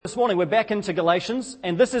this morning we're back into Galatians,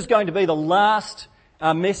 and this is going to be the last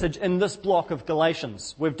message in this block of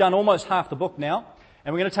Galatians. We've done almost half the book now,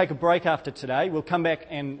 and we're going to take a break after today. We'll come back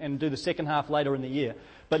and do the second half later in the year.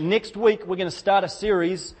 But next week we're going to start a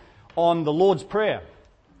series on the Lord's Prayer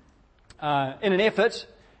in an effort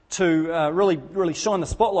to really shine the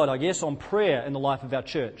spotlight, I guess, on prayer in the life of our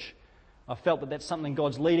church. I felt that that's something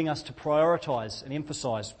God's leading us to prioritise and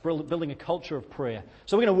emphasise, building a culture of prayer.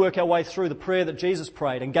 So we're going to work our way through the prayer that Jesus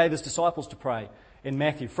prayed and gave his disciples to pray in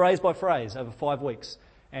Matthew, phrase by phrase, over 5 weeks,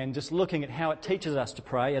 and just looking at how it teaches us to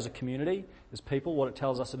pray as a community, as people, what it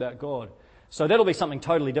tells us about God. So that'll be something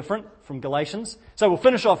totally different from Galatians. So we'll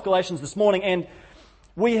finish off Galatians this morning, and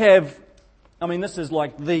we have, this is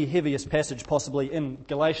like the heaviest passage possibly in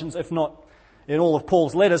Galatians, if not in all of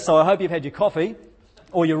Paul's letters, so I hope you've had your coffee,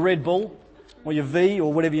 or your Red Bull, or your V,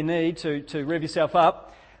 or whatever you need to rev yourself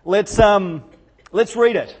up. Let's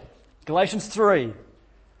read it. Galatians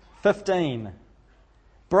 3:15.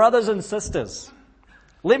 Brothers and sisters,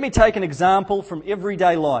 let me take an example from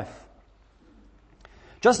everyday life.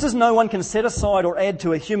 Just as no one can set aside or add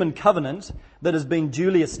to a human covenant that has been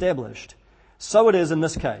duly established, so it is in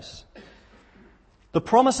this case. The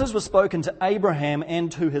promises were spoken to Abraham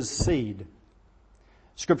and to his seed.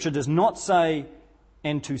 Scripture does not say,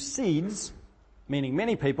 and to seeds, meaning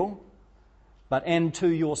many people, but and to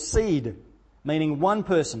your seed, meaning one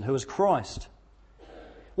person who is Christ.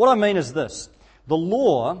 What I mean is this. The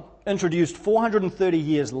law, introduced 430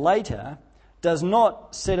 years later, does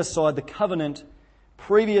not set aside the covenant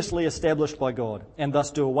previously established by God and thus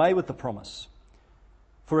do away with the promise.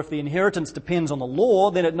 For if the inheritance depends on the law,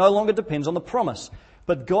 then it no longer depends on the promise.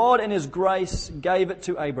 But God in His grace gave it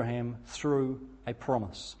to Abraham through a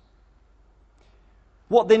promise.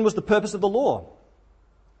 What then was the purpose of the law?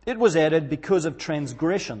 It was added because of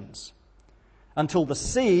transgressions, until the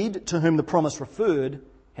seed to whom the promise referred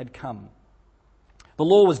had come. The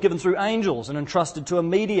law was given through angels and entrusted to a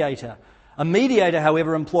mediator. A mediator,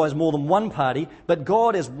 however, implies more than one party, but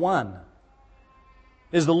God is one.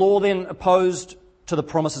 Is the law then opposed to the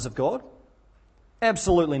promises of God?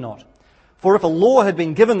 Absolutely not. For if a law had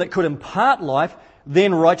been given that could impart life,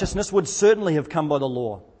 then righteousness would certainly have come by the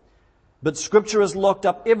law. But Scripture has locked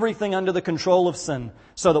up everything under the control of sin,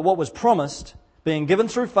 so that what was promised, being given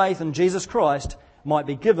through faith in Jesus Christ, might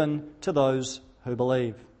be given to those who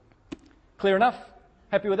believe. Clear enough?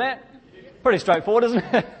 Happy with that? Pretty straightforward, isn't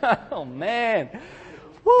it? Oh man.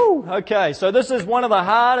 Woo! Okay, so this is one of the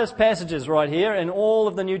hardest passages right here in all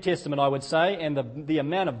of the New Testament, I would say, and the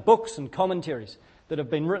amount of books and commentaries that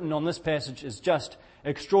have been written on this passage is just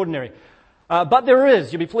extraordinary. But there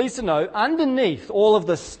is, you'll be pleased to know, underneath all of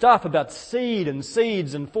this stuff about seed and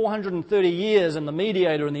seeds and 430 years and the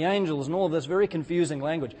mediator and the angels and all of this very confusing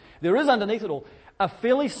language, there is underneath it all a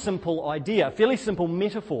fairly simple idea, a fairly simple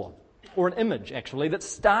metaphor, or an image actually, that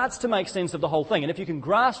starts to make sense of the whole thing. And if you can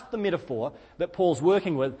grasp the metaphor that Paul's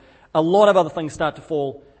working with, a lot of other things start to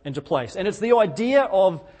fall into place. And it's the idea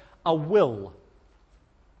of a will.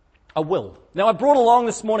 A will. Now I brought along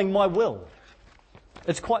this morning my will.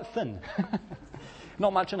 It's quite thin.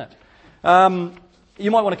 Not much in it.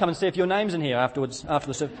 You might want to come and see if your name's in here afterwards, after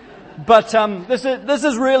the service. But this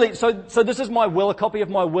is really, so this is my will, a copy of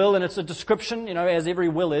my will, and it's a description, as every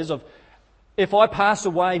will is, of if I pass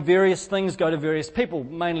away, various things go to various people,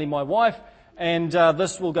 mainly my wife, and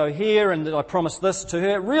this will go here, and I promise this to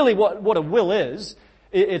her. Really what a will is,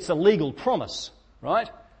 it's a legal promise, right?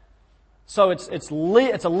 So it's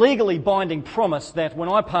a legally binding promise that when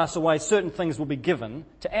I pass away, certain things will be given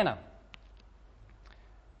to Anna.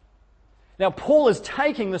 Now, Paul is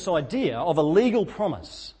taking this idea of a legal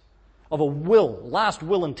promise, of a will, last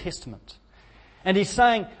will and testament, and he's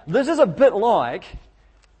saying this is a bit like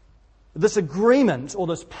this agreement or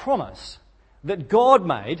this promise that God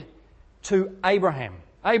made to Abraham.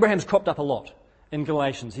 Abraham's cropped up a lot in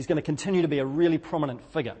Galatians. He's going to continue to be a really prominent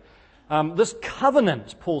figure. This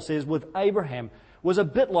covenant, Paul says, with Abraham was a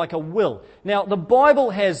bit like a will. Now, the Bible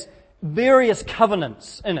has various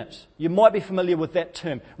covenants in it. You might be familiar with that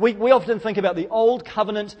term. We often think about the Old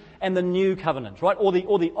Covenant and the New Covenant, right? Or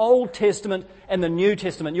the Old Testament and the New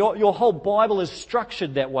Testament. Your whole Bible is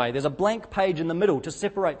structured that way. There's a blank page in the middle to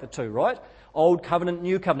separate the two, right? Old Covenant,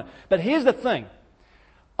 New Covenant. But here's the thing.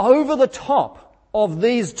 Over the top of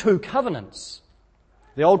these two covenants,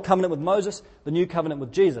 the Old Covenant with Moses, the New Covenant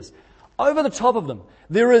with Jesus, over the top of them,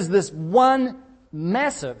 there is this one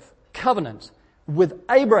massive covenant with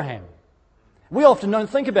Abraham. We often don't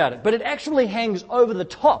think about it, but it actually hangs over the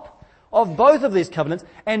top of both of these covenants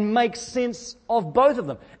and makes sense of both of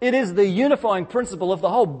them. It is the unifying principle of the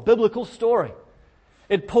whole biblical story.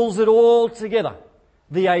 It pulls it all together.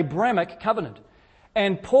 The Abrahamic covenant.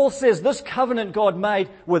 And Paul says this covenant God made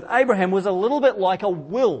with Abraham was a little bit like a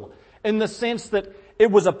will, in the sense that it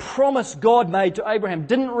was a promise God made to Abraham.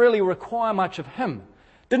 Didn't really require much of him.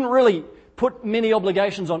 Didn't really put many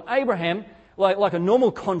obligations on Abraham like a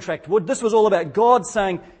normal contract would. This was all about God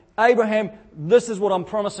saying, Abraham, this is what I'm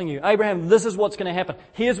promising you. Abraham, this is what's going to happen.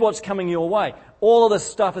 Here's what's coming your way. All of this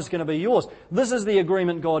stuff is going to be yours. This is the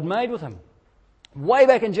agreement God made with him. Way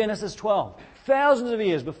back in Genesis 12, thousands of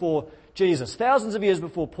years before Jesus, thousands of years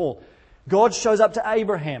before Paul, God shows up to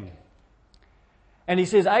Abraham and he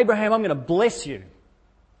says, Abraham, I'm going to bless you.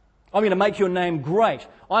 I'm going to make your name great.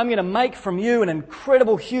 I'm going to make from you an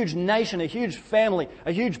incredible, huge nation, a huge family,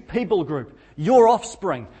 a huge people group. Your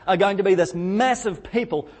offspring are going to be this massive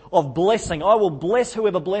people of blessing. I will bless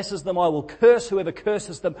whoever blesses them. I will curse whoever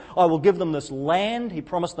curses them. I will give them this land. He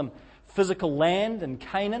promised them physical land in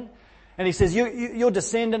Canaan. And he says, your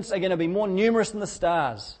descendants are going to be more numerous than the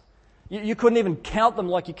stars. You couldn't even count them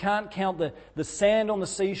like you can't count the sand on the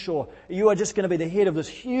seashore. You are just going to be the head of this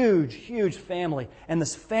huge, huge family. And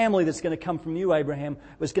this family that's going to come from you, Abraham,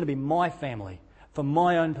 is going to be my family for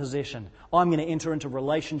my own possession. I'm going to enter into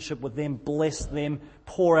relationship with them, bless them,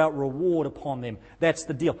 pour out reward upon them. That's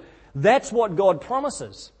the deal. That's what God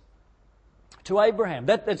promises to Abraham.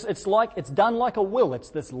 It's done like a will. It's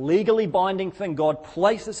this legally binding thing. God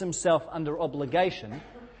places himself under obligation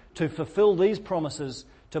to fulfill these promises,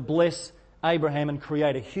 to bless Abraham and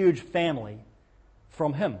create a huge family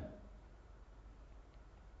from him.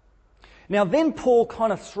 Now then Paul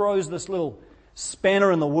kind of throws this little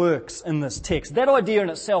spanner in the works in this text. That idea in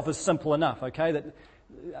itself is simple enough, okay,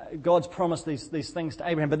 that God's promised these things to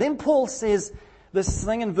Abraham. But then Paul says this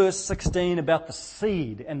thing in verse 16 about the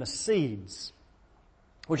seed and the seeds,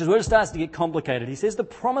 which is where it starts to get complicated. He says the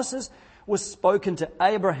promises were spoken to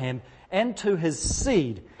Abraham and to his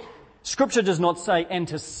seed. Scripture does not say, and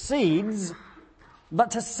to seeds,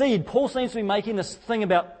 but to seed. Paul seems to be making this thing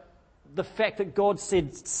about the fact that God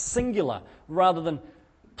said singular rather than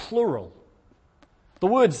plural. The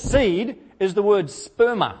word seed is the word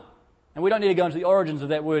sperma. And we don't need to go into the origins of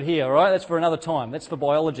that word here, all right? That's for another time. That's for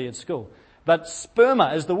biology at school. But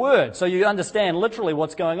sperma is the word, so you understand literally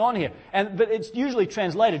what's going on here. But it's usually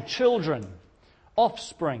translated children,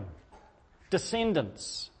 offspring,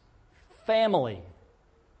 descendants, family.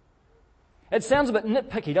 It sounds a bit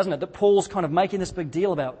nitpicky, doesn't it, that Paul's kind of making this big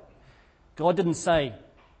deal about God didn't say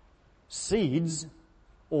seeds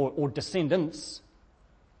or descendants.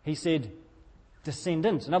 He said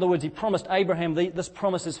descendants. In other words, he promised Abraham, this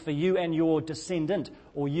promise is for you and your descendant,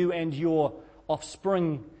 or you and your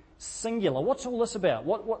offspring, singular. What's all this about?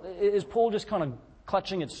 What is Paul just kind of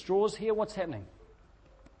clutching at straws here? What's happening?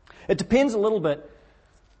 It depends a little bit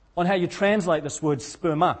on how you translate this word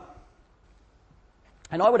sperma.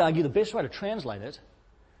 And I would argue the best way to translate it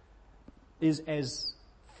is as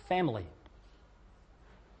family.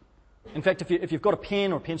 In fact, if you've got a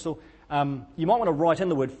pen or a pencil, you might want to write in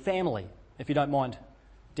the word family, if you don't mind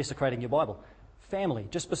desecrating your Bible. Family,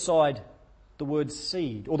 just beside the word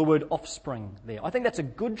seed or the word offspring there. I think that's a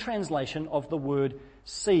good translation of the word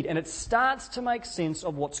seed, and it starts to make sense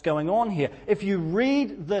of what's going on here. If you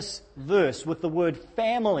read this verse with the word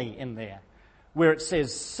family in there, where it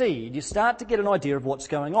says seed, you start to get an idea of what's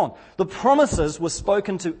going on. The promises were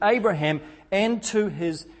spoken to Abraham and to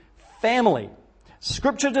his family.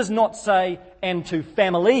 Scripture does not say, and to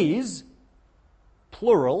families,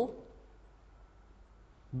 plural,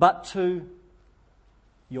 but to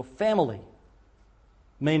your family,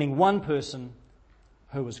 meaning one person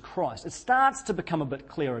who is Christ. It starts to become a bit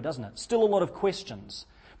clearer, doesn't it? Still a lot of questions.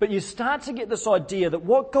 But you start to get this idea that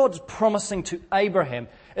what God's promising to Abraham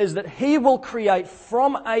is that he will create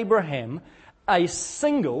from Abraham a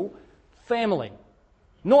single family.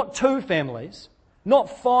 Not two families,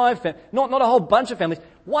 not five, not a whole bunch of families,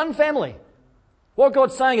 one family. What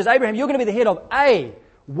God's saying is, Abraham, you're going to be the head of a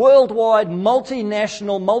worldwide,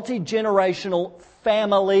 multinational, multi-generational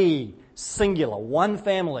family, singular, one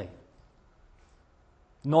family.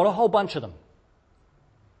 Not a whole bunch of them,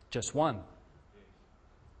 just one.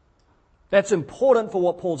 That's important for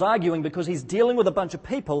what Paul's arguing, because he's dealing with a bunch of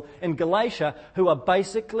people in Galatia who are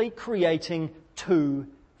basically creating two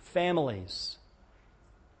families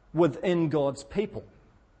within God's people.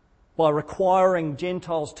 By requiring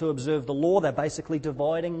Gentiles to observe the law, they're basically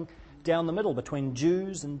dividing down the middle between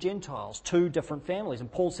Jews and Gentiles, two different families. And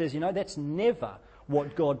Paul says, that's never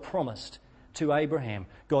what God promised to Abraham.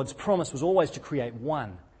 God's promise was always to create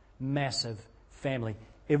one massive family.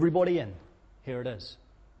 Everybody in. Here it is.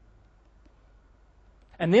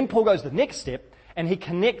 And then Paul goes the next step and he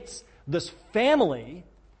connects this family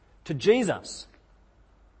to Jesus.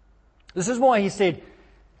 This is why he said,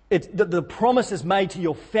 the promise is made to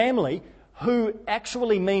your family, who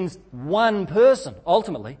actually means one person,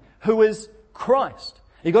 ultimately, who is Christ.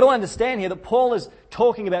 You've got to understand here that Paul is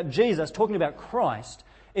talking about Jesus, talking about Christ,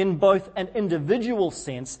 in both an individual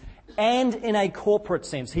sense and in a corporate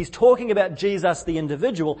sense. He's talking about Jesus the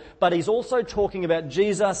individual, but he's also talking about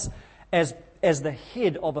Jesus as the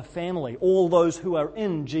head of a family, all those who are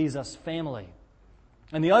in Jesus' family.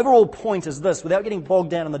 And the overall point is this, without getting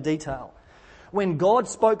bogged down in the detail. When God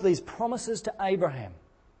spoke these promises to Abraham,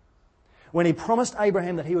 when He promised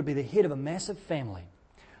Abraham that he would be the head of a massive family,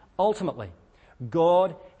 ultimately,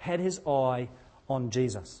 God had His eye on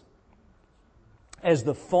Jesus as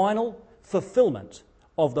the final fulfillment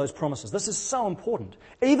of those promises. This is so important.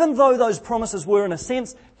 Even though those promises were, in a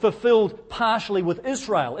sense, fulfilled partially with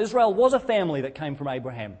Israel. Israel was a family that came from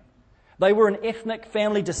Abraham. They were an ethnic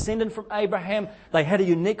family descendant from Abraham. They had a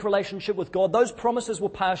unique relationship with God. Those promises were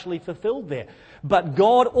partially fulfilled there. But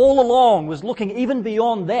God all along was looking even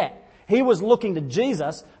beyond that. He was looking to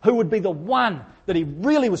Jesus, who would be the one that He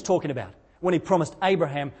really was talking about when He promised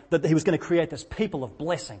Abraham that He was going to create this people of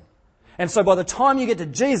blessing. And so by the time you get to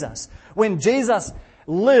Jesus, when Jesus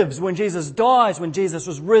lives, when Jesus dies, when Jesus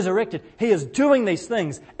was resurrected, He is doing these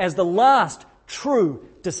things as the last true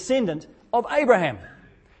descendant of Abraham.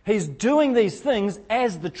 He's doing these things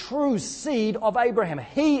as the true seed of Abraham.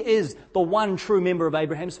 He is the one true member of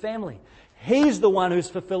Abraham's family. He's the one who's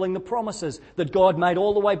fulfilling the promises that God made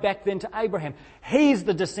all the way back then to Abraham. He's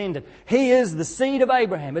the descendant. He is the seed of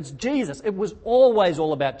Abraham. It's Jesus. It was always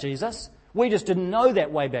all about Jesus. We just didn't know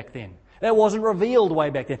that way back then. That wasn't revealed way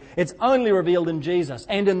back then. It's only revealed in Jesus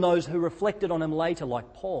and in those who reflected on Him later,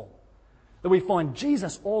 like Paul. That we find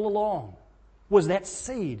Jesus all along was that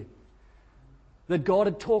seed that God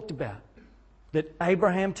had talked about. That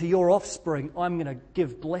Abraham, to your offspring, I'm going to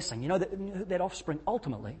give blessing. You know, that offspring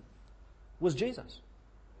ultimately was Jesus.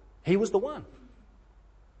 He was the one.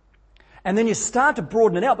 And then you start to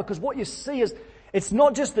broaden it out, because what you see is it's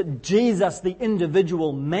not just that Jesus, the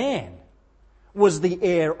individual man, was the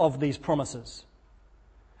heir of these promises.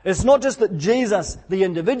 It's not just that Jesus, the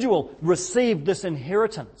individual, received this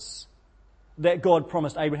inheritance that God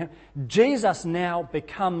promised Abraham. Jesus now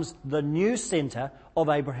becomes the new center of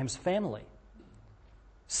Abraham's family.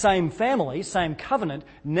 Same family, same covenant.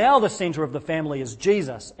 Now the center of the family is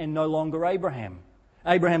Jesus and no longer Abraham.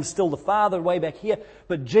 Abraham's still the father way back here,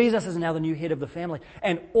 but Jesus is now the new head of the family.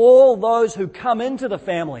 And all those who come into the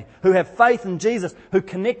family, who have faith in Jesus, who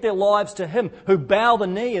connect their lives to Him, who bow the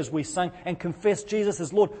knee, as we sang, and confess Jesus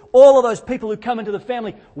as Lord, all of those people who come into the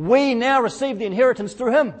family, we now receive the inheritance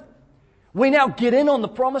through Him. We now get in on the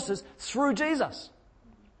promises through Jesus.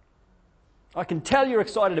 I can tell you're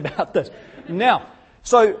excited about this. Now,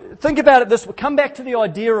 so think about it this way. Come back to the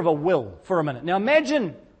idea of a will for a minute. Now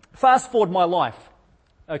imagine, fast forward my life,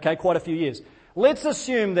 okay, quite a few years. Let's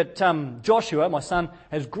assume that Joshua, my son,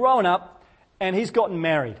 has grown up and he's gotten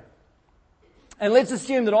married. And let's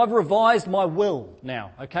assume that I've revised my will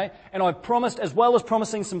now, okay? And I've promised, as well as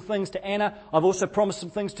promising some things to Anna, I've also promised some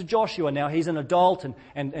things to Joshua. Now he's an adult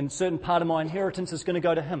and certain part of my inheritance is going to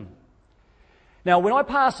go to him. Now when I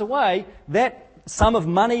pass away, that sum of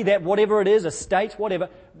money, that whatever it is, estate, whatever,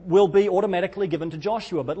 will be automatically given to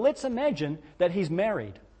Joshua. But let's imagine that he's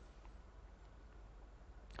married.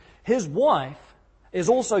 His wife is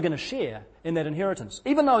also going to share in that inheritance.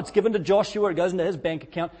 Even though it's given to Joshua, it goes into his bank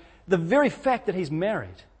account, the very fact that he's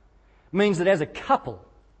married means that as a couple,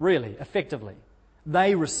 really, effectively,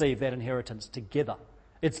 they receive that inheritance together.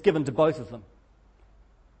 It's given to both of them.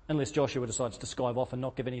 Unless Joshua decides to skive off and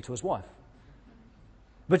not give any to his wife.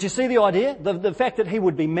 But you see the idea? The fact that he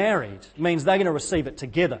would be married means they're going to receive it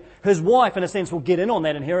together. His wife, in a sense, will get in on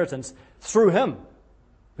that inheritance through him.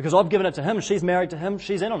 Because I've given it to him, she's married to him,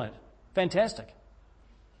 she's in on it. Fantastic.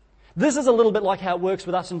 This is a little bit like how it works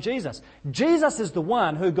with us and Jesus. Jesus is the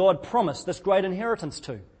one who God promised this great inheritance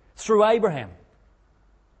to, through Abraham.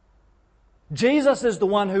 Jesus is the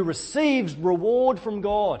one who receives reward from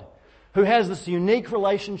God, who has this unique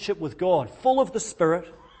relationship with God, full of the Spirit,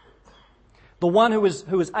 the one who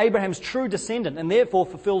is Abraham's true descendant and therefore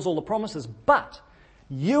fulfills all the promises. But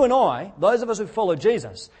you and I, those of us who follow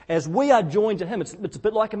Jesus, as we are joined to Him, it's a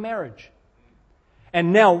bit like a marriage.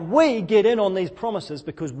 And now we get in on these promises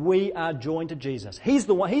because we are joined to Jesus. He's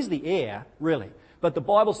the one, He's the heir, really. But the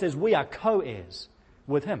Bible says we are co-heirs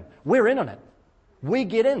with Him. We're in on it. We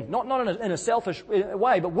get in, not in a selfish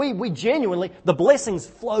way, but we genuinely, the blessings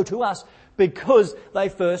flow to us because they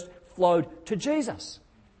first flowed to Jesus.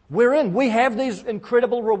 We're in. We have these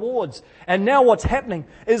incredible rewards. And now what's happening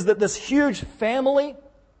is that this huge family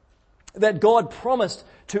that God promised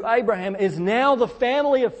to Abraham is now the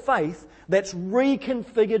family of faith that's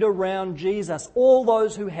reconfigured around Jesus. All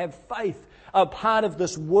those who have faith are part of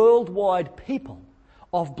this worldwide people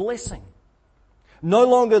of blessing. No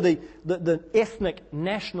longer the ethnic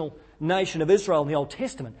national nation of Israel in the Old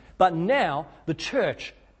Testament, but now the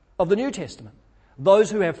church of the New Testament.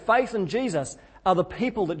 Those who have faith in Jesus are the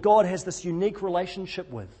people that God has this unique relationship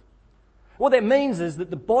with. What that means is that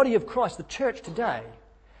the body of Christ, the church today,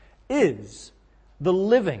 is the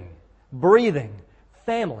living, breathing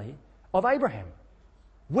family of Abraham.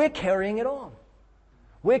 We're carrying it on.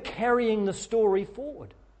 We're carrying the story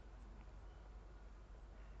forward.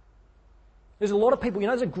 There's a lot of people,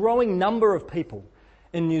 there's a growing number of people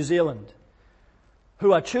in New Zealand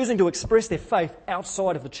who are choosing to express their faith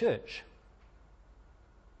outside of the church.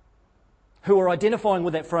 Who are identifying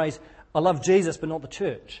with that phrase, I love Jesus but not the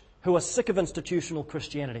church. Who are sick of institutional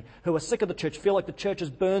Christianity. Who are sick of the church, feel like the church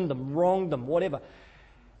has burned them, wronged them, whatever.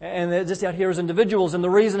 And they're just out here as individuals, and the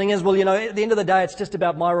reasoning is, at the end of the day, it's just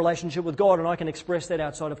about my relationship with God, and I can express that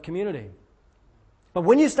outside of community. But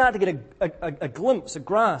when you start to get a glimpse, a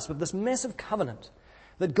grasp of this massive covenant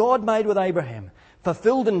that God made with Abraham,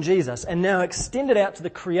 fulfilled in Jesus, and now extended out to the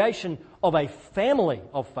creation of a family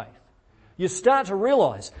of faith, you start to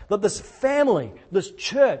realize that this family, this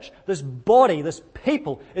church, this body, this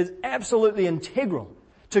people is absolutely integral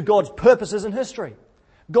to God's purposes in history.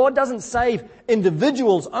 God doesn't save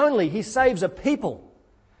individuals only, He saves a people.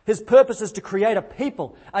 His purpose is to create a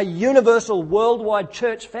people, a universal worldwide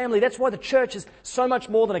church family. That's why the church is so much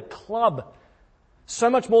more than a club, so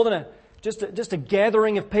much more than just a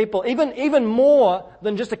gathering of people, even more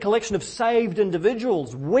than just a collection of saved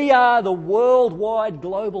individuals. We are the worldwide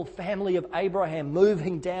global family of Abraham,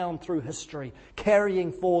 moving down through history,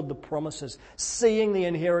 carrying forward the promises, seeing the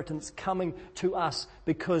inheritance coming to us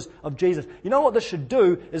because of Jesus. You know what this should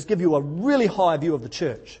do is give you a really high view of the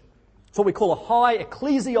church. It's what we call a high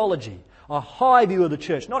ecclesiology, a high view of the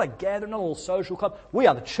church, not a gathering, not a little social club. We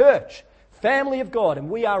are the church, family of God, and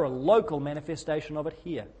we are a local manifestation of it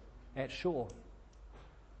here at Shore.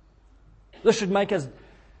 This should make us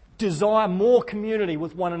desire more community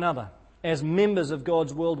with one another as members of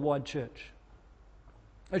God's worldwide church.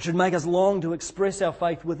 It should make us long to express our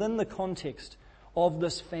faith within the context of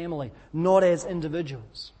this family, not as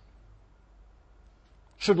individuals.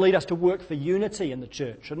 Should lead us to work for unity in the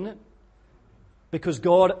church, shouldn't it? Because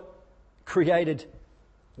God created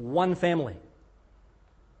one family,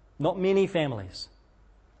 not many families,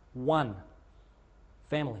 one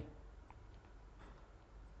family.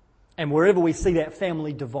 And wherever we see that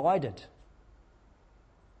family divided,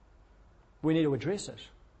 we need to address it.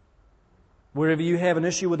 Wherever you have an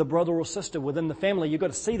issue with a brother or sister within the family, you've got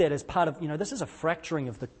to see that as part of, this is a fracturing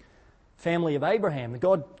of the family of Abraham.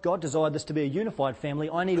 God desired this to be a unified family.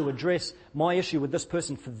 I need to address my issue with this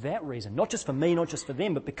person for that reason. Not just for me, not just for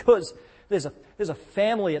them, but because there's a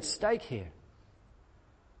family at stake here.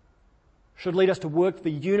 Should lead us to work for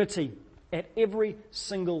unity at every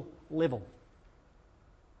single level.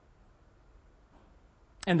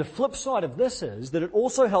 And the flip side of this is that it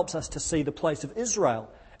also helps us to see the place of Israel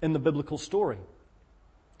in the biblical story.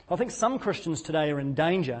 I think some Christians today are in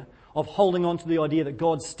danger of holding on to the idea that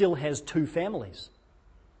God still has two families.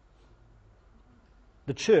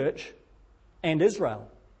 The church and Israel.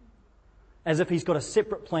 As if He's got a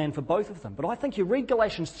separate plan for both of them. But I think you read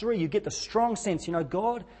Galatians 3, you get the strong sense,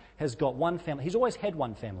 God has got one family. He's always had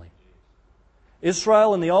one family.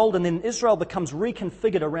 Israel in the old, and then Israel becomes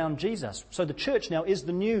reconfigured around Jesus. So the church now is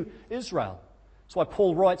the new Israel. That's why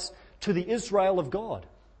Paul writes, to the Israel of God,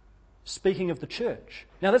 speaking of the church.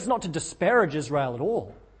 Now that's not to disparage Israel at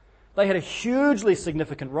all. They had a hugely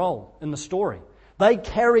significant role in the story. They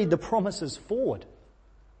carried the promises forward.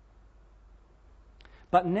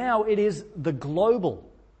 But now it is the global,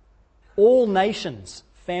 all nations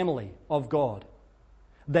family of God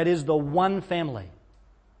that is the one family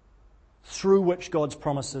through which God's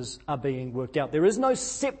promises are being worked out. There is no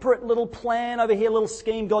separate little plan over here, little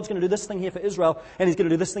scheme. God's going to do this thing here for Israel, and He's going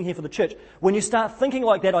to do this thing here for the church. When you start thinking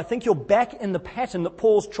like that, I think you're back in the pattern that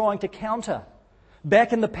Paul's trying to counter.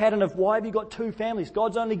 Back in the pattern of, why have you got two families?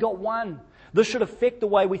 God's only got one. This should affect the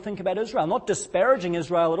way we think about Israel. Not disparaging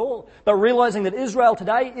Israel at all, but realizing that Israel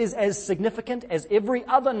today is as significant as every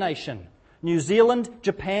other nation. New Zealand,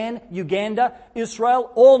 Japan, Uganda,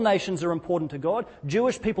 Israel, all nations are important to God.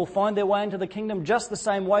 Jewish people find their way into the kingdom just the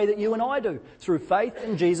same way that you and I do, through faith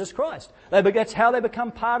in Jesus Christ. That's how they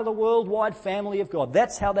become part of the worldwide family of God.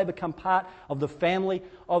 That's how they become part of the family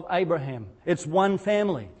of Abraham. It's one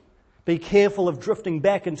family. Be careful of drifting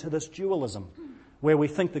back into this dualism, where we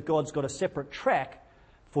think that God's got a separate track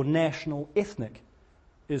for national, ethnic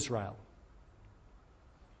Israel.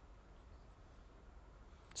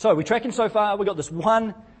 So, we're tracking so far. We've got this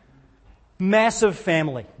one massive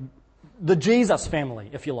family, the Jesus family,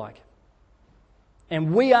 if you like.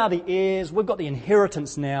 And we are the heirs. We've got the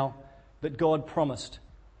inheritance now that God promised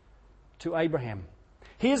to Abraham.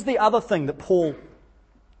 Here's the other thing that Paul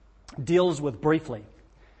deals with briefly.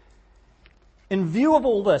 In view of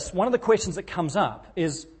all this, one of the questions that comes up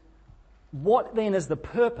is, what then is the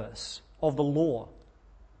purpose of the law?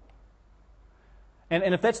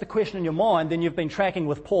 And if that's the question in your mind, then you've been tracking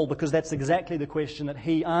with Paul, because that's exactly the question that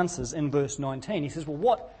he answers in verse 19. He says, well,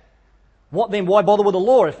 what then? Why bother with the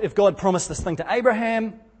law? If God promised this thing to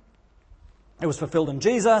Abraham, it was fulfilled in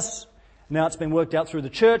Jesus, now it's been worked out through the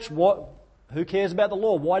church, who cares about the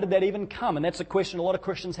law? Why did that even come? And that's a question a lot of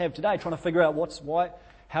Christians have today, trying to figure out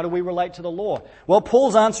how do we relate to the law? Well,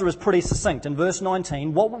 Paul's answer is pretty succinct. In verse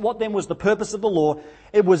 19, what then was the purpose of the law?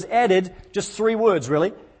 It was added, just 3 words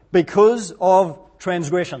really, because of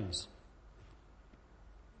transgressions.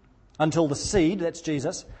 Until the seed, that's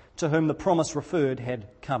Jesus, to whom the promise referred had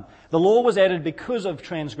come. The law was added because of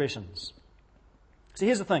transgressions. See,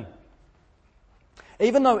 here's the thing.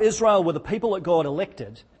 Even though Israel were the people that God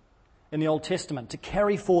elected in the Old Testament to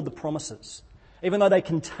carry forward the promises, even though they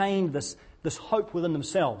contained this hope within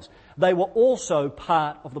themselves, they were also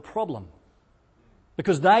part of the problem.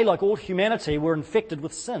 Because they, like all humanity, were infected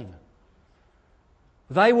with sin.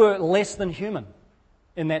 They were less than human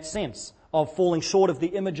in that sense of falling short of the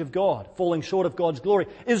image of God, falling short of God's glory.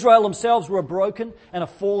 Israel themselves were a broken and a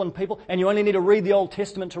fallen people, and you only need to read the Old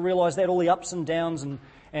Testament to realize that, all the ups and downs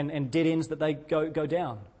and dead ends that they go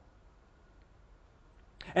down.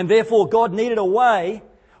 And therefore God needed a way,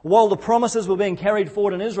 while the promises were being carried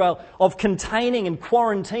forward in Israel, of containing and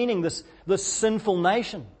quarantining this sinful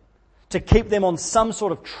nation, to keep them on some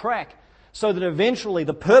sort of track, so that eventually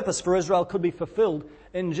the purpose for Israel could be fulfilled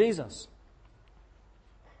in Jesus.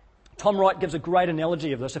 Tom Wright gives a great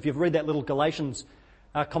analogy of this. If you've read that little Galatians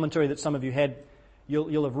commentary that some of you had,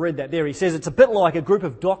 you'll have read that there. He says it's a bit like a group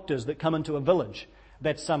of doctors that come into a village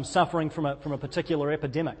that's suffering from a particular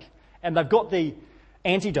epidemic, and they've got the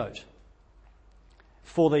antidote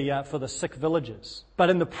for the sick villagers. But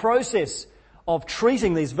in the process of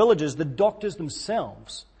treating these villagers, the doctors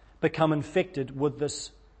themselves become infected with this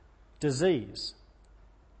disease.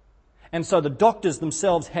 And so the doctors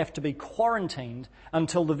themselves have to be quarantined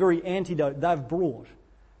until the very antidote they've brought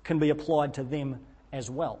can be applied to them as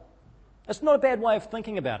well. It's not a bad way of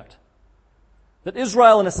thinking about it. That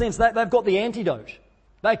Israel, in a sense, they've got the antidote.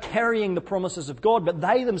 They're carrying the promises of God, but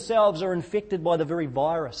they themselves are infected by the very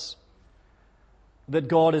virus that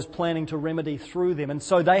God is planning to remedy through them. And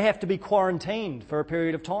so they have to be quarantined for a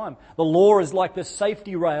period of time. The law is like this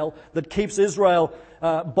safety rail that keeps Israel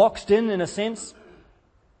boxed in a sense,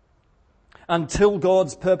 until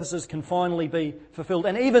God's purposes can finally be fulfilled.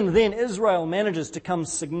 And even then, Israel manages to come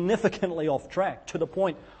significantly off track to the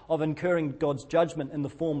point of incurring God's judgment in the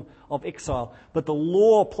form of exile. But the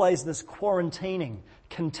law plays this quarantining,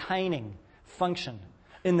 containing function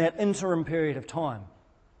in that interim period of time.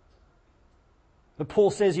 But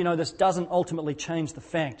Paul says, this doesn't ultimately change the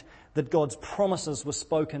fact that God's promises were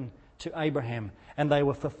spoken to Abraham and they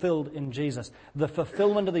were fulfilled in Jesus. The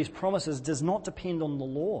fulfillment of these promises does not depend on the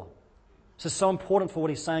law. This is so important for what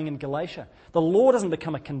he's saying in Galatia. The law doesn't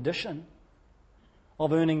become a condition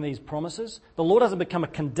of earning these promises. The law doesn't become a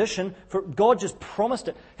condition, for God just promised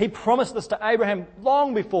it. He promised this to Abraham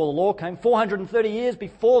long before the law came, 430 years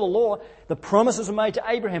before the law. The promises were made to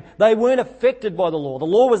Abraham. They weren't affected by the law. The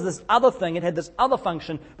law was this other thing. It had this other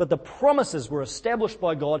function, but the promises were established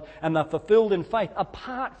by God and they're fulfilled in faith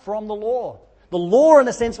apart from the law. The law, in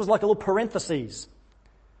a sense, was like a little parenthesis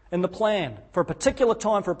in the plan for a particular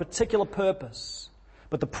time, for a particular purpose.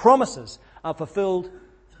 But the promises are fulfilled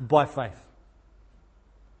by faith.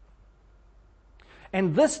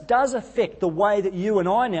 And this does affect the way that you and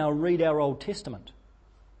I now read our Old Testament.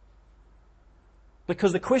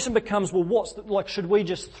 Because the question becomes, well, should we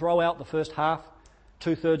just throw out the first half,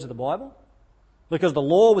 2/3 of the Bible? Because the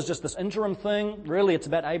law was just this interim thing. Really, it's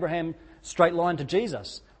about Abraham, straight line to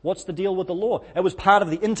Jesus. What's the deal with the law? It was part of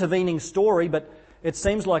the intervening story, but it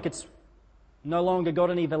seems like it's no longer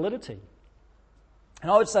got any validity.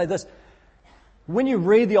 And I would say this, when you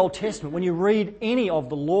read the Old Testament, when you read any of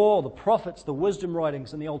the law, the prophets, the wisdom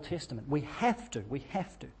writings in the Old Testament, we have to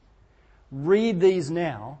read these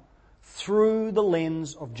now through the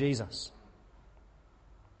lens of Jesus.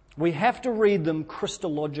 We have to read them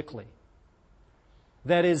Christologically.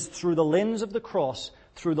 That is, through the lens of the cross,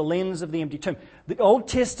 through the lens of the empty tomb. The Old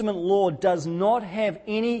Testament law does not have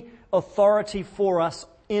any authority for us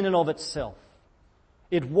in and of itself.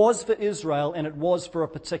 It was for Israel and it was for a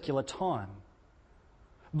particular time.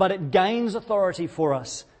 But it gains authority for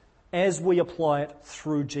us as we apply it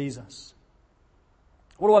through Jesus.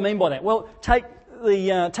 What do I mean by that? Well, take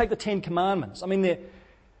the Ten Commandments. I mean,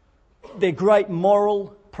 they're great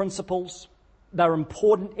moral principles. They're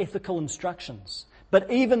important ethical instructions.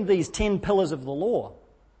 But even these 10 pillars of the law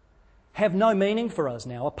have no meaning for us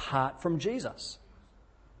now apart from Jesus.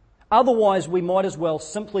 Otherwise, we might as well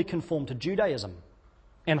simply conform to Judaism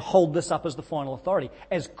and hold this up as the final authority.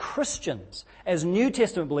 As Christians, as New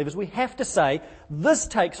Testament believers, we have to say this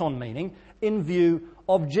takes on meaning in view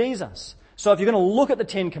of Jesus. So if you're going to look at the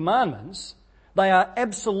Ten Commandments, they are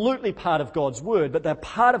absolutely part of God's Word, but they're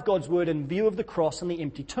part of God's Word in view of the cross and the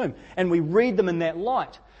empty tomb. And we read them in that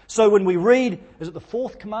light. So when we read, is it the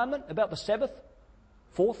fourth commandment about the Sabbath?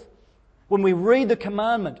 Fourth? When we read the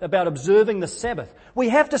commandment about observing the Sabbath, we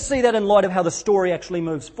have to see that in light of how the story actually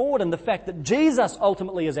moves forward and the fact that Jesus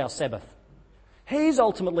ultimately is our Sabbath. He's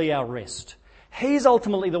ultimately our rest. He's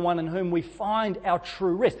ultimately the one in whom we find our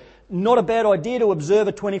true rest. Not a bad idea to observe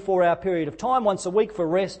a 24-hour period of time once a week for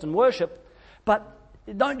rest and worship, but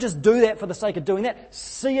don't just do that for the sake of doing that.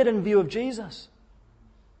 See it in view of Jesus.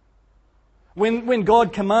 When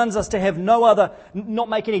God commands us to have not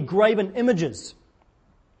make any graven images,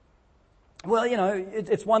 well,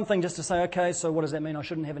 it's one thing just to say, okay, so what does that mean? I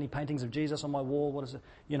shouldn't have any paintings of Jesus on my wall. What is it?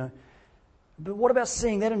 But what about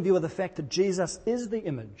seeing that in view of the fact that Jesus is the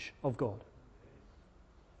image of God?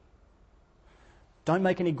 Don't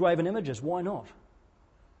make any graven images. Why not?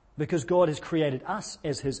 Because God has created us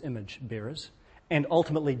as His image bearers, and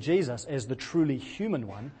ultimately Jesus as the truly human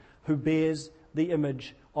one who bears the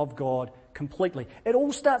image of God completely. It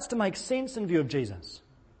all starts to make sense in view of Jesus.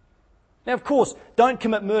 Now, of course, don't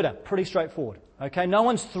commit murder. Pretty straightforward. Okay, no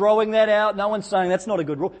one's throwing that out. No one's saying that's not a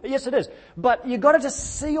good rule. Yes, it is. But you've got to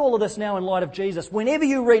just see all of this now in light of Jesus. Whenever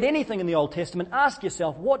you read anything in the Old Testament, ask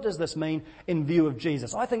yourself, what does this mean in view of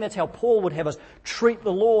Jesus? I think that's how Paul would have us treat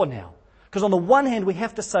the law now. Because on the one hand, we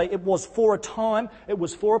have to say it was for a time, it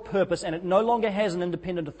was for a purpose, and it no longer has an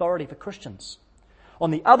independent authority for Christians.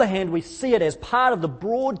 On the other hand, we see it as part of the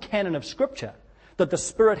broad canon of Scripture, that the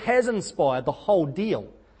Spirit has inspired the whole deal.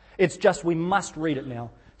 It's just we must read it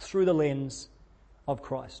now through the lens of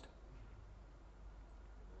Christ.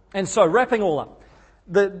 And so, wrapping all up,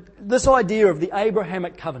 this idea of the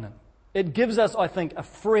Abrahamic covenant, it gives us, I think, a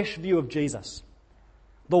fresh view of Jesus.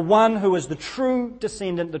 The one who is the true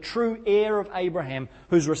descendant, the true heir of Abraham,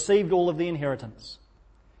 who's received all of the inheritance.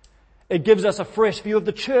 It gives us a fresh view of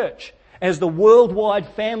the church as the worldwide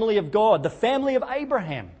family of God, the family of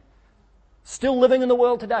Abraham. Still living in the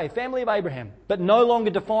world today, family of Abraham, but no longer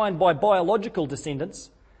defined by biological descendants,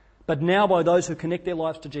 but now by those who connect their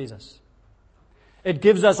lives to Jesus. It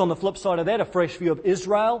gives us, on the flip side of that, a fresh view of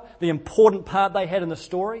Israel, the important part they had in the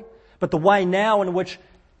story, but the way now in which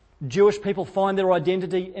Jewish people find their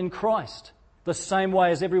identity in Christ, the same way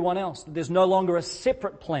as everyone else. There's no longer a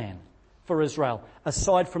separate plan for Israel,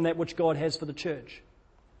 aside from that which God has for the church.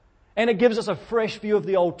 And it gives us a fresh view of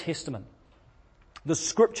the Old Testament, the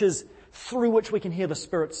Scriptures through which we can hear the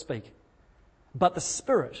Spirit speak, but the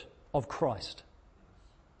Spirit of Christ.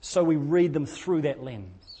 So we read them through that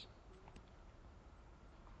lens.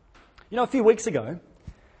 A few weeks ago,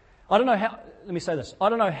 I don't know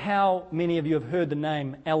how many of you have heard the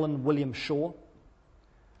name Alan William Shaw.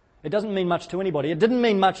 It doesn't mean much to anybody. It didn't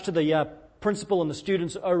mean much to the principal and the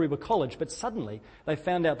students at Orewa College, but suddenly they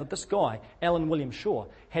found out that this guy, Alan William Shaw,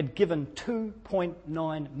 had given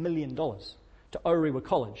 $2.9 million to Orewa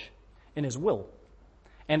College in his will.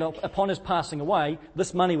 And upon his passing away,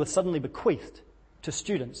 this money was suddenly bequeathed to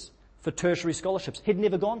students for tertiary scholarships. He'd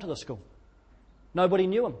never gone to the school. Nobody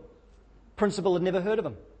knew him. Principal had never heard of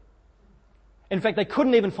him. In fact, they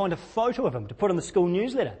couldn't even find a photo of him to put in the school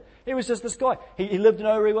newsletter. He was just this guy. He lived in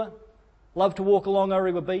Orewa, loved to walk along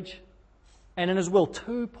Orewa Beach, and in his will,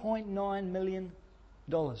 $2.9 million.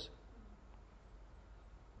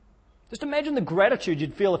 Just imagine the gratitude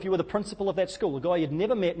you'd feel if you were the principal of that school, a guy you'd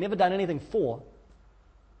never met, never done anything for.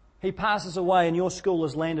 He passes away and your school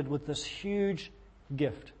is landed with this huge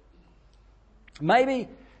gift. Maybe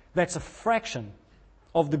that's a fraction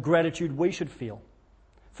of the gratitude we should feel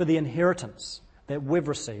for the inheritance that we've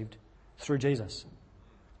received through Jesus.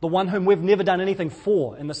 The one whom we've never done anything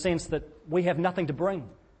for, in the sense that we have nothing to bring.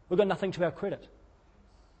 We've got nothing to our credit.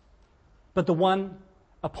 But the one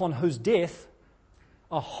upon whose death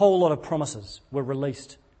a whole lot of promises were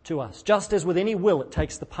released to us. Just as with any will, it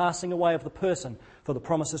takes the passing away of the person for the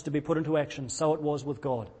promises to be put into action, so it was with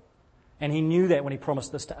God. And He knew that when He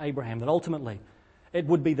promised this to Abraham, that ultimately it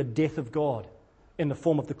would be the death of God in the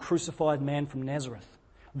form of the crucified man from Nazareth,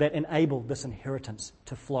 that enable this inheritance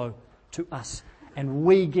to flow to us. And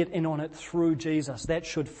we get in on it through Jesus. That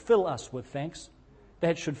should fill us with thanks.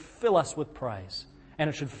 That should fill us with praise. And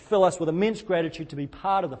it should fill us with immense gratitude to be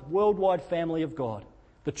part of the worldwide family of God,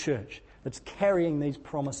 the church, that's carrying these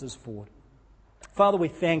promises forward. Father, we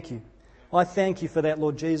thank you. I thank you for that,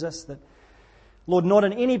 Lord Jesus, that, Lord, not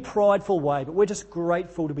in any prideful way, but we're just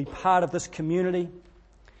grateful to be part of this community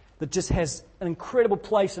that just has an incredible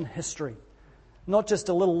place in history. Not just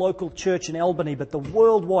a little local church in Albany, but the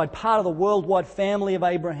worldwide, part of the worldwide family of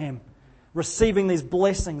Abraham, receiving these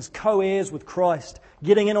blessings, co-heirs with Christ,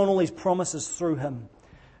 getting in on all these promises through Him.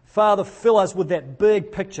 Father, fill us with that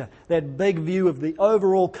big picture, that big view of the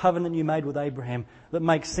overall covenant you made with Abraham that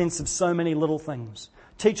makes sense of so many little things.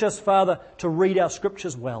 Teach us, Father, to read our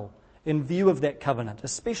scriptures well in view of that covenant,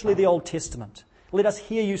 especially the Old Testament. Let us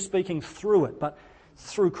hear you speaking through it, but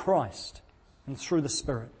through Christ and through the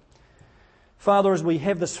Spirit. Father, as we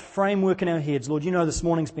have this framework in our heads, Lord, you know this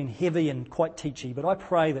morning's been heavy and quite teachy, but I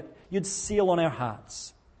pray that you'd seal on our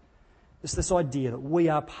hearts this idea that we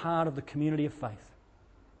are part of the community of faith.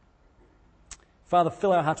 Father,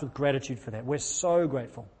 fill our hearts with gratitude for that. We're so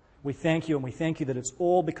grateful. We thank you, and we thank you that it's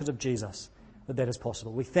all because of Jesus that is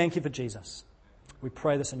possible. We thank you for Jesus. We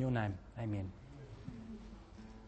pray this in your name. Amen.